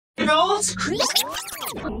turtles.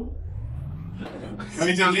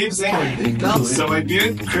 We do lip sync. So I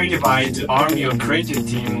built Creatify to arm your creative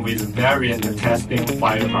team with variant testing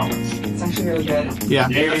firepower. It's actually really good. Yeah,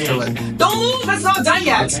 Don't move, it's not done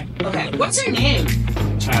yet. Okay, what's your name?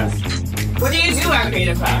 Chaz. What do you do at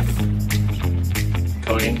Creatify?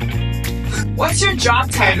 Coding. What's your job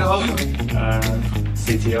title?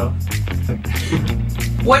 CTO.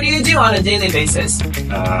 What do you do on a daily basis?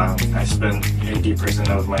 I spend 80%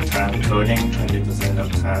 of my time coding, 20%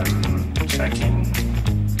 of time checking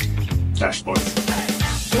dashboards.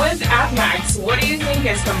 With AppMax, what do you think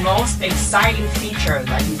is the most exciting feature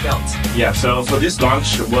that you built? Yeah, so for this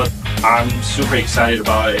launch, what I'm super excited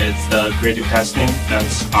about is the creative testing.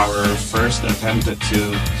 That's our first attempt to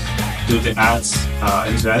do the ads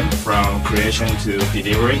end-to-end from creation to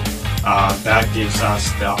delivery. That gives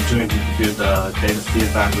us the opportunity to build the data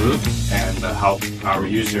feedback loop and help our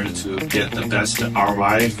users to get the best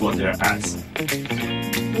ROI for their ads.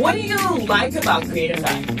 What do you like about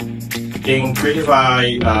Creatify? In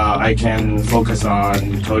Creatify, I can focus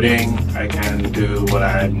on coding. I can do what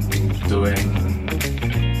I'm doing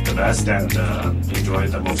the best and enjoy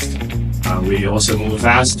the most. We also move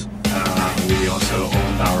fast. We also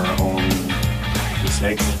own our own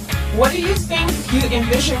mistakes. What do you think you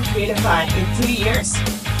envision Creatify in 3 years?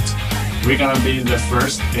 We're gonna be the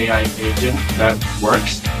first AI agent that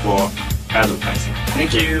works for advertising.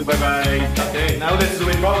 Thank you. Bye bye. Okay, now let's do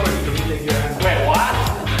it properly.